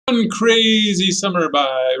One Crazy Summer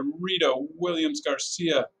by Rita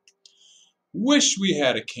Williams-Garcia. Wish we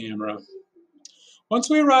had a camera. Once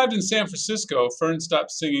we arrived in San Francisco, Fern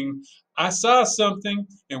stopped singing, "I saw something,"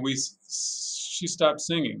 and she stopped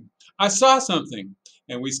singing, "I saw something,"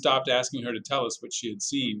 and we stopped asking her to tell us what she had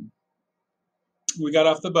seen. We got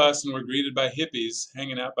off the bus and were greeted by hippies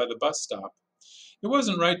hanging out by the bus stop. It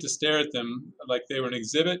wasn't right to stare at them like they were an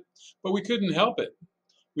exhibit, but we couldn't help it.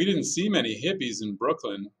 We didn't see many hippies in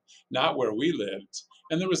Brooklyn, not where we lived,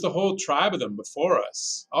 and there was the whole tribe of them before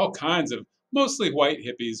us, all kinds of mostly white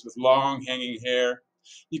hippies with long hanging hair.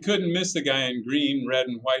 You couldn't miss the guy in green, red,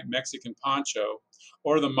 and white Mexican poncho,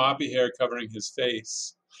 or the moppy hair covering his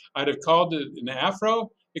face. I'd have called it an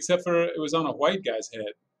afro, except for it was on a white guy's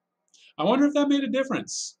head. I wonder if that made a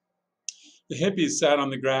difference. The hippies sat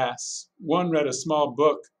on the grass. One read a small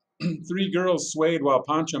book. 3 girls swayed while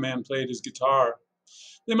Poncho Man played his guitar.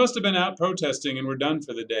 They must have been out protesting and were done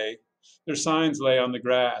for the day. Their signs lay on the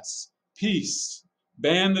grass. Peace.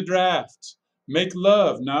 Ban the draft. Make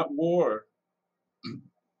love, not war.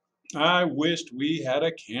 I wished we had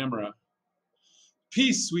a camera.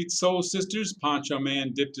 Peace, sweet soul sisters. Poncho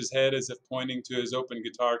Man dipped his head as if pointing to his open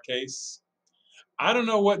guitar case. I don't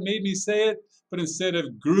know what made me say it, but instead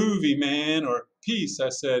of groovy man or peace, I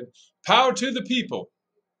said, power to the people.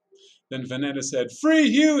 Then Vanetta said,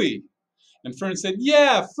 free Huey. And Fern said,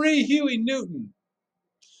 yeah, free Huey Newton.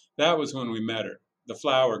 That was when we met her, the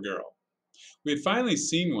flower girl. We had finally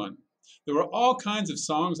seen one. There were all kinds of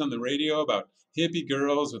songs on the radio about hippie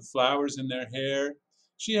girls with flowers in their hair.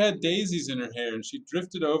 She had daisies in her hair, and she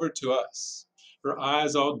drifted over to us, her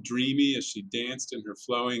eyes all dreamy as she danced in her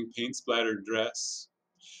flowing, paint-splattered dress.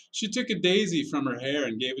 She took a daisy from her hair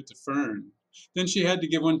and gave it to Fern. Then she had to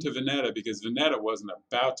give one to Vanetta because Vanetta wasn't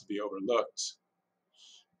about to be overlooked.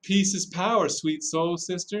 Peace is power, sweet soul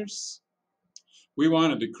sisters. We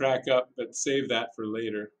wanted to crack up, but save that for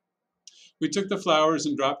later. We took the flowers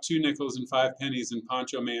and dropped 2 nickels and 5 pennies in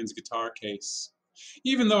Poncho Man's guitar case.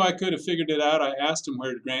 Even though I could have figured it out, I asked him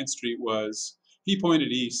where Grant Street was. He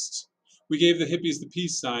pointed east. We gave the hippies the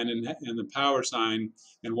peace sign and the power sign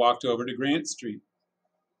and walked over to Grant Street.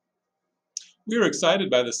 We were excited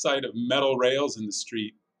by the sight of metal rails in the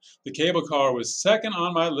street. The cable car was second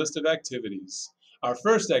on my list of activities. Our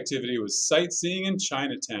first activity was sightseeing in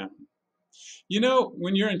Chinatown. You know,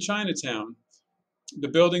 when you're in Chinatown, the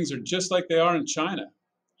buildings are just like they are in China.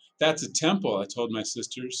 That's a temple, I told my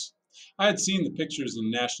sisters. I had seen the pictures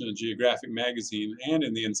in National Geographic magazine and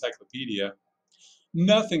in the encyclopedia.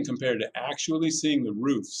 Nothing compared to actually seeing the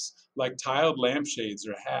roofs, like tiled lampshades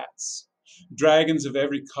or hats. Dragons of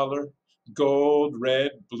every color, gold,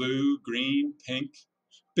 red, blue, green, pink.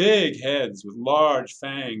 Big heads with large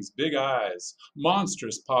fangs, big eyes,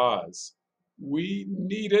 monstrous paws. We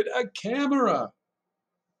needed a camera.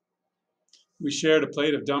 We shared a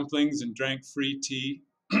plate of dumplings and drank free tea.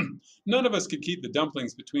 None of us could keep the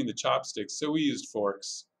dumplings between the chopsticks, so we used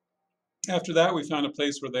forks. After that, we found a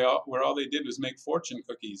place where all they did was make fortune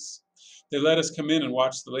cookies. They let us come in and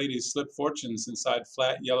watch the ladies slip fortunes inside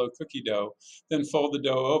flat yellow cookie dough, then fold the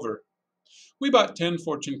dough over. We bought 10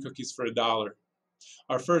 fortune cookies for $1.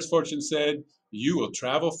 Our first fortune said, "You will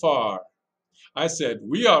travel far." I said,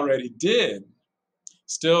 "We already did."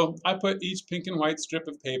 Still, I put each pink and white strip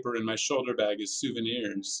of paper in my shoulder bag as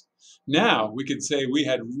souvenirs. Now we could say we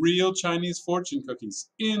had real Chinese fortune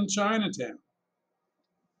cookies in Chinatown.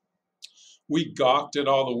 We gawked at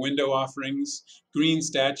all the window offerings, green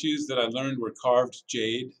statues that I learned were carved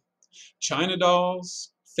jade, China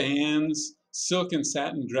dolls, fans, silk and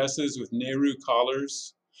satin dresses with Nehru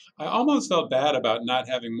collars. I almost felt bad about not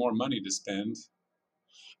having more money to spend.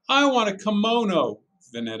 I want a kimono,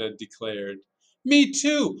 Vanetta declared. Me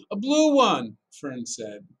too, a blue one, Fern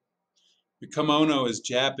said. The kimono is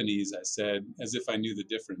Japanese, I said, as if I knew the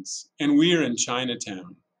difference, and we're in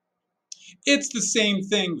Chinatown. It's the same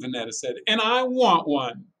thing, Vanetta said, and I want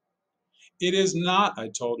one. It is not, I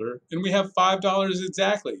told her, and we have $5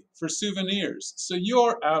 exactly for souvenirs, so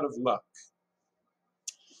you're out of luck.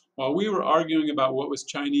 While we were arguing about what was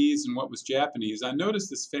Chinese and what was Japanese, I noticed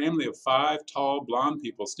this family of 5 tall blonde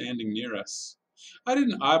people standing near us. I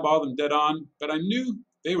didn't eyeball them dead on, but I knew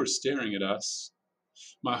they were staring at us.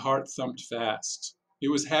 My heart thumped fast. It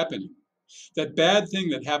was happening. That bad thing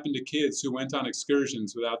that happened to kids who went on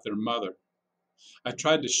excursions without their mother. I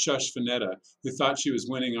tried to shush Vanetta, who thought she was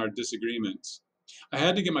winning our disagreement. I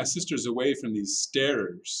had to get my sisters away from these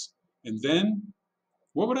starers. And then,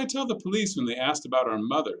 what would I tell the police when they asked about our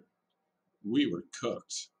mother? We were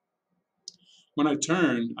cooked. When I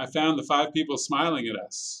turned, I found the 5 people smiling at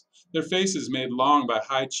us, their faces made long by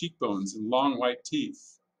high cheekbones and long white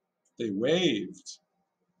teeth. They waved.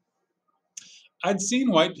 I'd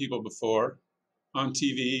seen white people before, on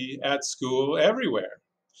TV, at school, everywhere.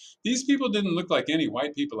 These people didn't look like any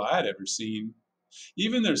white people I'd ever seen.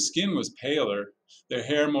 Even their skin was paler, their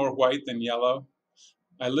hair more white than yellow.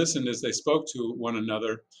 I listened as they spoke to one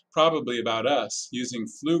another, probably about us, using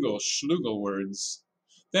flugel, schlugel words.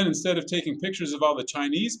 Then, instead of taking pictures of all the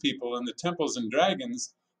Chinese people and the temples and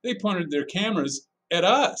dragons, they pointed their cameras at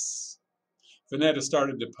us. Vanetta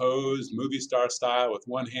started to pose, movie star style, with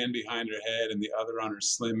one hand behind her head and the other on her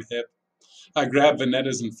slim hip. I grabbed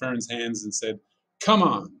Vanetta's and Fern's hands and said, "Come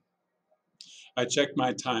on." I checked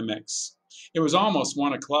my Timex. It was almost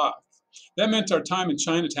 1 o'clock. That meant our time in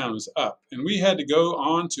Chinatown was up, and we had to go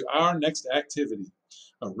on to our next activity,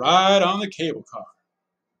 a ride on the cable car.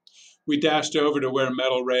 We dashed over to where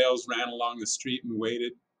metal rails ran along the street and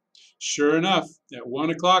waited. Sure enough, at 1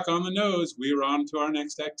 o'clock on the nose, we were on to our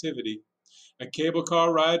next activity, a cable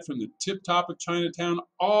car ride from the tip top of Chinatown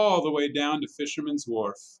all the way down to Fisherman's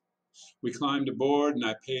Wharf. We climbed aboard, and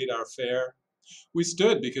I paid our fare. We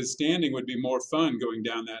stood because standing would be more fun going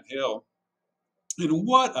down that hill. And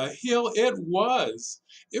what a hill it was!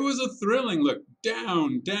 It was a thrilling look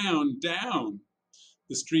down, down, down.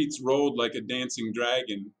 The streets rolled like a dancing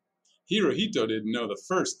dragon. Hirohito didn't know the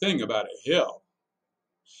first thing about a hill.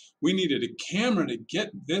 We needed a camera to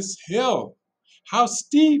get this hill. How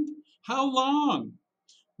steep! How long!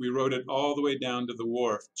 We rode it all the way down to the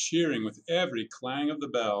wharf, cheering with every clang of the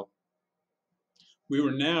bell. We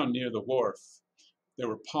were now near the wharf. There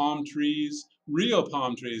were palm trees, real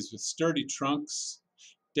palm trees with sturdy trunks.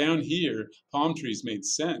 Down here, palm trees made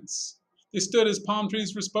sense. They stood as palm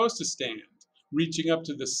trees were supposed to stand, reaching up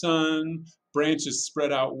to the sun, branches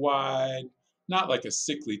spread out wide, not like a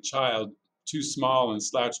sickly child, too small and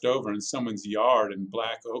slouched over in someone's yard in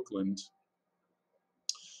Black Oakland.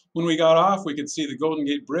 When we got off, we could see the Golden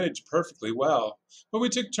Gate Bridge perfectly well, but we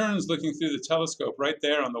took turns looking through the telescope right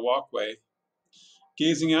there on the walkway.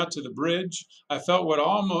 Gazing out to the bridge, I felt what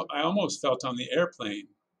I almost felt on the airplane.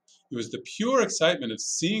 It was the pure excitement of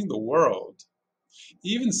seeing the world.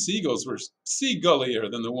 Even seagulls were seagullier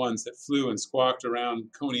than the ones that flew and squawked around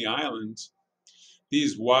Coney Island.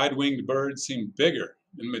 These wide-winged birds seemed bigger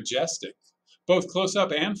and majestic, both close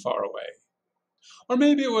up and far away. Or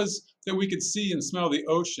maybe it was that we could see and smell the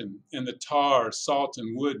ocean and the tar, salt,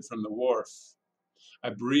 and wood from the wharf.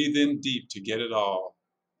 I breathed in deep to get it all.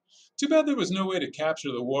 Too bad there was no way to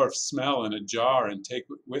capture the wharf smell in a jar and take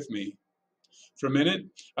it with me. For a minute,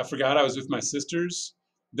 I forgot I was with my sisters.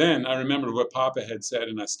 Then I remembered what Papa had said,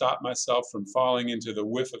 and I stopped myself from falling into the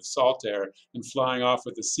whiff of salt air and flying off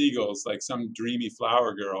with the seagulls like some dreamy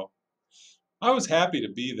flower girl. I was happy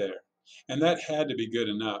to be there, and that had to be good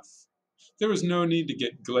enough. There was no need to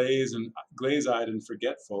get glaze-eyed and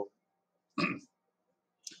forgetful.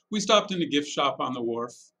 We stopped in a gift shop on the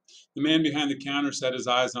wharf. The man behind the counter set his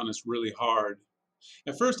eyes on us really hard.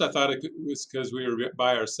 At first I thought it was because we were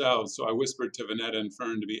by ourselves, so I whispered to Vanetta and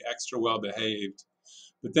Fern to be extra well behaved.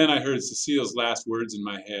 But then I heard Cecile's last words in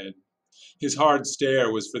my head. His hard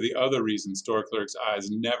stare was for the other reason store clerk's eyes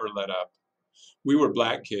never let up. We were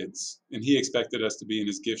black kids, and he expected us to be in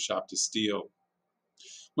his gift shop to steal.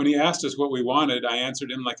 When he asked us what we wanted, I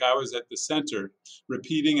answered him like I was at the center,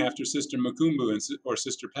 repeating after Sister Mukumbu or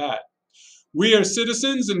Sister Pat. "We are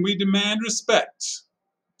citizens and we demand respect."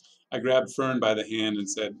 I grabbed Fern by the hand and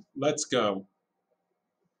said, "Let's go."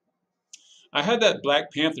 I had that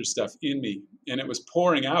Black Panther stuff in me, and it was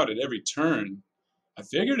pouring out at every turn. I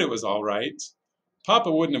figured it was all right.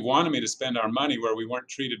 Papa wouldn't have wanted me to spend our money where we weren't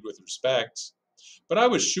treated with respect. But I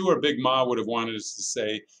was sure Big Ma would have wanted us to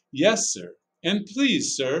say, "Yes, sir," and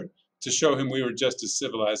 "Please, sir," to show him we were just as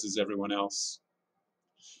civilized as everyone else.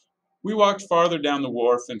 We walked farther down the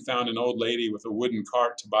wharf and found an old lady with a wooden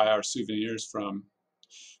cart to buy our souvenirs from.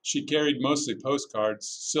 She carried mostly postcards,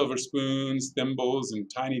 silver spoons, thimbles, and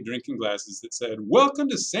tiny drinking glasses that said, "Welcome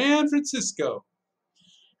to San Francisco."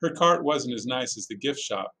 Her cart wasn't as nice as the gift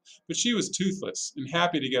shop, but she was toothless and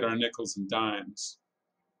happy to get our nickels and dimes.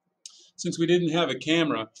 Since we didn't have a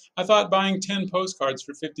camera, I thought buying 10 postcards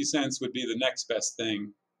for 50 cents would be the next best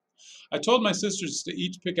thing. I told my sisters to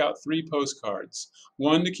each pick out 3 postcards,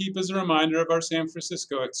 one to keep as a reminder of our San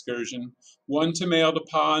Francisco excursion, one to mail to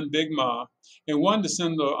Pa and Big Ma, and one to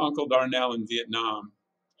send to Uncle Darnell in Vietnam.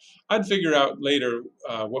 I'd figure out later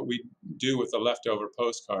what we'd do with the leftover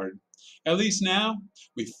postcard. At least now,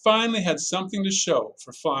 we finally had something to show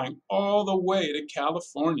for flying all the way to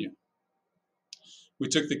California. We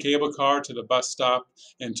took the cable car to the bus stop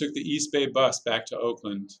and took the East Bay bus back to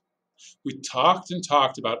Oakland. We talked and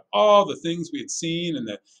talked about all the things we had seen, and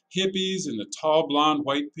the hippies and the tall blonde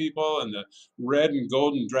white people and the red and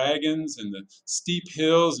golden dragons and the steep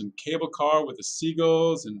hills and cable car with the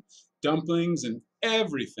seagulls and dumplings and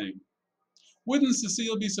everything. Wouldn't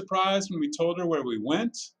Cecile be surprised when we told her where we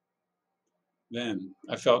went? Then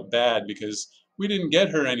I felt bad because we didn't get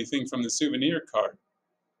her anything from the souvenir cart.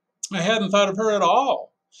 I hadn't thought of her at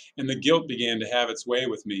all, and the guilt began to have its way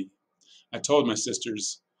with me. I told my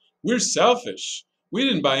sisters, "We're selfish. We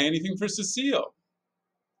didn't buy anything for Cecile."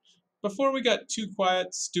 Before we got too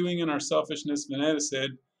quiet, stewing in our selfishness, Vanetta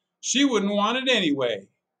said, "She wouldn't want it anyway."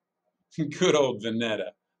 Good old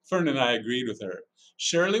Vanetta. Fern and I agreed with her.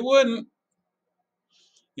 Surely wouldn't.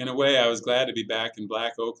 In a way, I was glad to be back in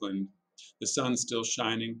Black Oakland, the sun still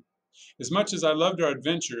shining. As much as I loved our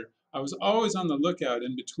adventure, I was always on the lookout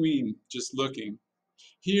in between, just looking.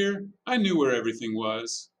 Here, I knew where everything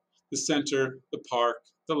was. The center, the park,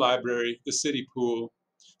 the library, the city pool,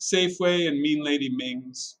 Safeway and Mean Lady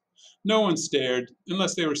Ming's. No one stared,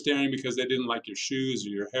 unless they were staring because they didn't like your shoes or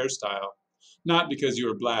your hairstyle, not because you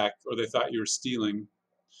were black or they thought you were stealing.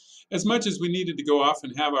 As much as we needed to go off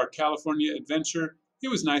and have our California adventure, it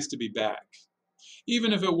was nice to be back.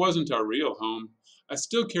 Even if it wasn't our real home, I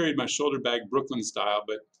still carried my shoulder bag Brooklyn style,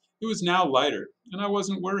 but it was now lighter, and I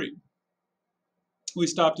wasn't worried. We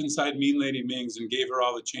stopped inside Mean Lady Ming's and gave her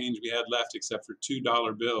all the change we had left except for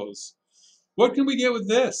 $2 bills. "What can we get with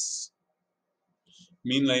this?"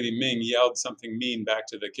 Mean Lady Ming yelled something mean back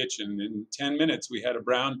to the kitchen. In 10 minutes, we had a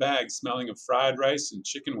brown bag smelling of fried rice and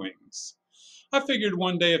chicken wings. I figured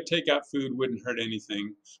one day of takeout food wouldn't hurt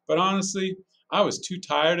anything, but honestly, I was too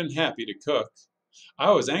tired and happy to cook.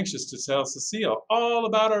 I was anxious to tell Cecile all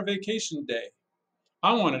about our vacation day.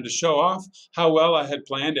 I wanted to show off how well I had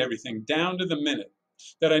planned everything down to the minute,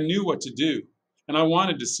 that I knew what to do, and I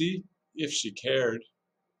wanted to see if she cared.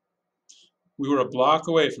 We were a block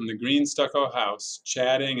away from the green stucco house,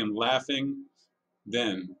 chatting and laughing.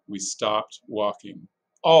 Then we stopped walking,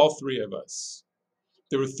 all three of us.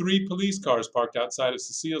 There were 3 police cars parked outside of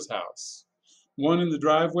Cecile's house, 1 in the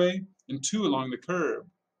driveway and 2 along the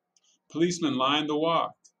curb. Policemen lined the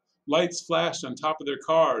walk. Lights flashed on top of their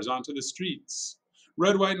cars onto the streets.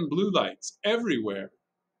 Red, white, and blue lights everywhere.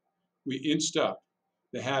 We inched up,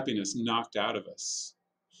 the happiness knocked out of us.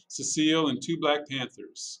 Cecile and 2 black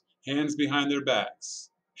panthers, hands behind their backs,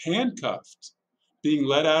 handcuffed, being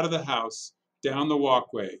led out of the house, down the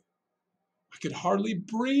walkway. I could hardly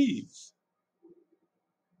breathe.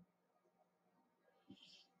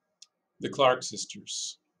 The Clark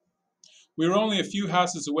sisters. We were only a few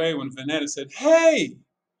houses away when Vanetta said, "Hey!"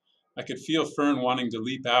 I could feel Fern wanting to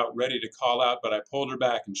leap out, ready to call out, but I pulled her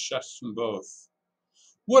back and shushed them both.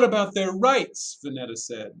 "What about their rights?" Vanetta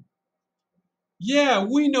said. "Yeah,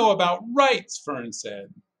 we know about rights," Fern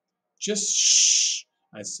said. "Just shh,"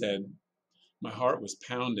 I said. My heart was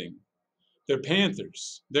pounding. "They're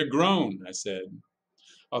panthers. They're grown," I said.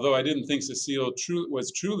 Although I didn't think Cecile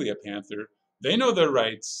was truly a panther, they know their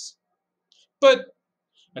rights. "But,"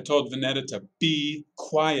 I told Vanetta to be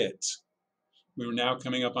quiet. We were now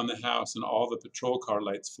coming up on the house and all the patrol car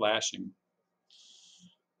lights flashing.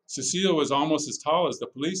 Cecile was almost as tall as the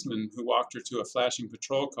policeman who walked her to a flashing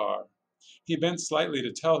patrol car. He bent slightly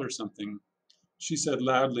to tell her something. She said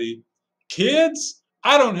loudly, "Kids?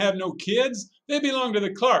 I don't have no kids. They belong to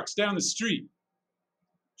the Clarks down the street."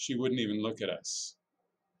 She wouldn't even look at us.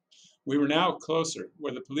 We were now closer,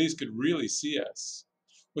 where the police could really see us.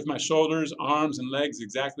 With my shoulders, arms, and legs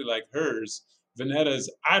exactly like hers, Vanetta's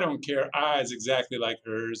 "I don't care" eyes exactly like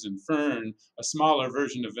hers, and Fern, a smaller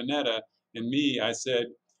version of Vanetta, and me, I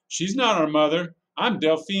said, "She's not our mother. I'm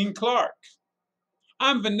Delphine Clark."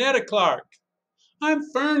 "I'm Vanetta Clark." "I'm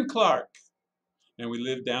Fern Clark." And we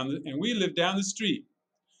lived down the street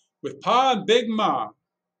with Pa and Big Ma.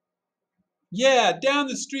 "Yeah, down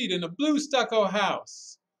the street in a blue stucco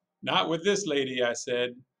house." "Not with this lady," I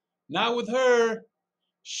said. "Not with her.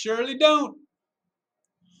 Surely don't."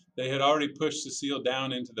 They had already pushed Cecile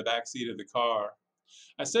down into the back seat of the car.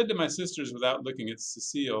 I said to my sisters without looking at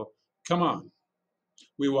Cecile, "Come on."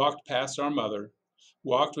 We walked past our mother,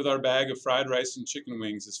 walked with our bag of fried rice and chicken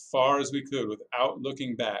wings as far as we could without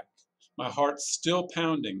looking back, my heart still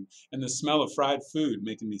pounding and the smell of fried food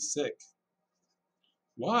making me sick.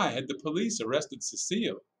 Why had the police arrested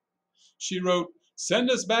Cecile? She wrote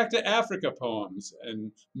 "Send Us Back to Africa" poems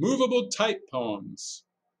and movable type poems.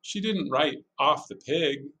 She didn't write "Off the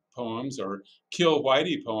Pig" poems or "Kill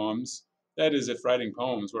Whitey" poems, that is, if writing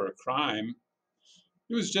poems were a crime.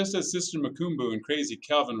 It was just as Sister Makumbu and Crazy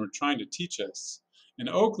Kelvin were trying to teach us. In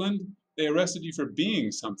Oakland, they arrested you for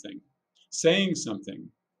being something, saying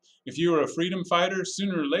something. If you were a freedom fighter,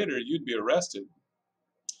 sooner or later you'd be arrested.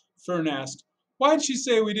 Fern asked, "Why'd she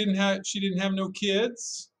say she didn't have no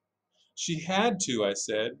kids?" "She had to," I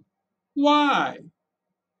said. "Why?"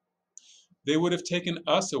 "They would have taken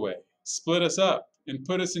us away, split us up, and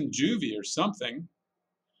put us in juvie or something."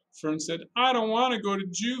 Fern said, "I don't want to go to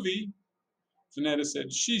juvie." Vanetta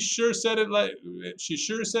said, she sure said it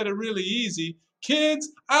really easy.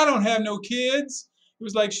 "Kids? I don't have no kids." It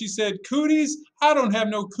was like she said, "Cooties? I don't have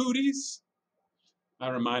no cooties." I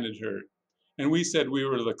reminded her, and we said we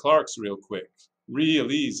were the Clarks real quick,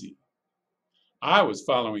 real easy. "I was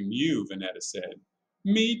following you," Vanetta said.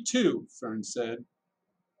 "Me too," Fern said.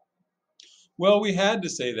 "Well, we had to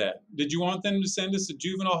say that. Did you want them to send us to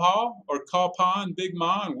juvenile hall or call Pa and Big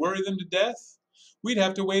Ma and worry them to death? We'd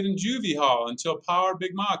have to wait in juvie hall until Pa or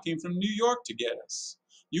Big Ma came from New York to get us.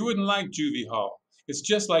 You wouldn't like juvie hall. It's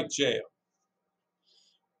just like jail."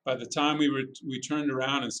 By the time we turned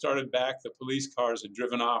around and started back, the police cars had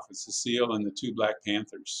driven off with Cecile and the two Black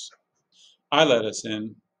Panthers. I let us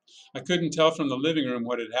in. I couldn't tell from the living room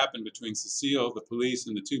what had happened between Cecile, the police,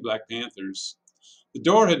 and the two Black Panthers. The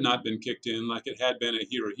door had not been kicked in like it had been at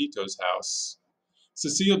Hirohito's house.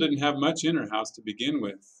 Cecile didn't have much in her house to begin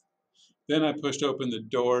with. Then I pushed open the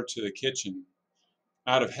door to the kitchen.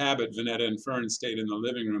 Out of habit, Vanetta and Fern stayed in the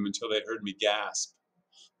living room until they heard me gasp.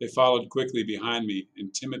 They followed quickly behind me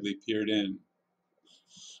and timidly peered in.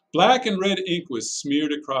 Black and red ink was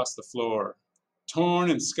smeared across the floor. Torn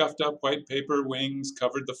and scuffed up white paper wings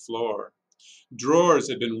covered the floor. Drawers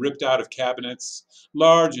had been ripped out of cabinets.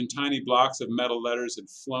 Large and tiny blocks of metal letters had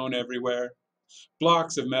flown everywhere.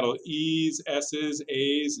 Blocks of metal E's, S's,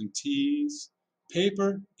 A's, and T's.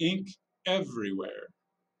 Paper, ink, everywhere.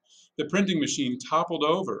 The printing machine toppled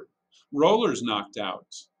over. Rollers knocked out.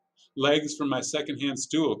 Legs from my second-hand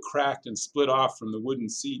stool cracked and split off from the wooden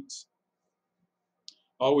seat.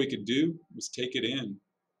 All we could do was take it in.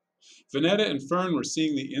 Vanetta and Fern were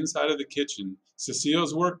seeing the inside of the kitchen,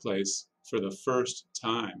 Cecile's workplace, for the first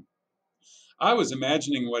time. I was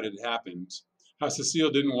imagining what had happened, how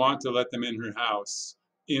Cecile didn't want to let them in her house,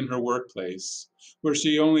 in her workplace, where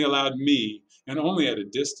she only allowed me, and only at a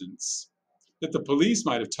distance. That the police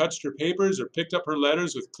might have touched her papers or picked up her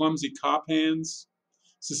letters with clumsy cop hands.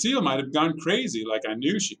 Cecile might have gone crazy, like I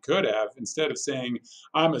knew she could have, instead of saying,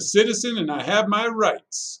 "I'm a citizen and I have my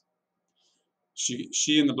rights."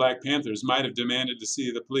 She and the Black Panthers might have demanded to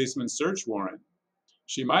see the policeman's search warrant.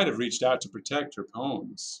 She might have reached out to protect her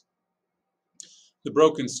poems. The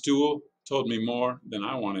broken stool told me more than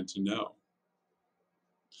I wanted to know.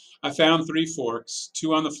 I found 3 forks,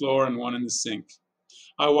 2 on the floor and 1 in the sink.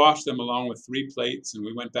 I washed them along with 3 plates, and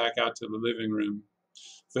we went back out to the living room.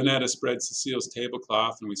 Vanetta spread Cecile's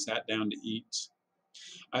tablecloth, and we sat down to eat.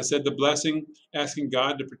 I said the blessing, asking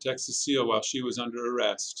God to protect Cecile while she was under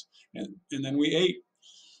arrest, and then we ate.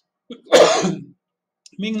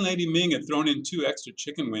 Ming Lady Ming had thrown in 2 extra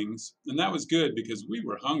chicken wings, and that was good because we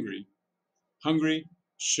were hungry. Hungry,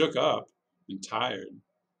 shook up, and tired.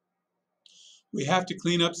 "We have to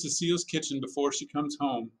clean up Cecile's kitchen before she comes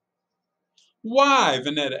home." "Why?"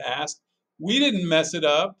 Vanetta asked. "We didn't mess it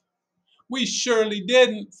up." "We surely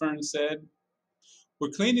didn't," Fern said.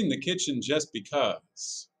 "We're cleaning the kitchen just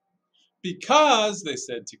because." "Because," they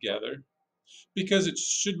said together, "because it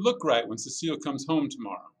should look right when Cecile comes home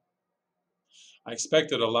tomorrow." I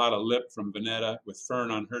expected a lot of lip from Vanetta with Fern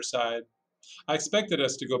on her side. I expected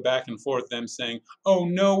us to go back and forth, them saying, "Oh,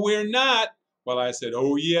 no, we're not," while I said,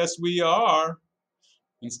 "Oh, yes, we are."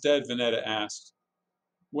 Instead, Vanetta asked,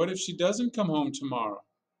 "What if she doesn't come home tomorrow?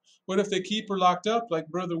 What if they keep her locked up like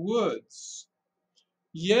Brother Woods?"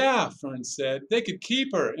 "Yeah," Fern said, "they could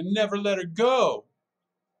keep her and never let her go."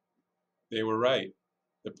 They were right.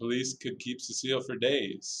 The police could keep Cecile for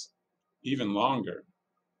days, even longer.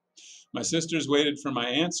 My sisters waited for my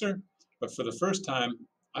answer, but for the first time,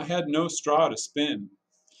 I had no straw to spin.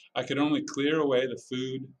 I could only clear away the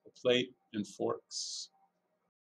food, the plate, and forks.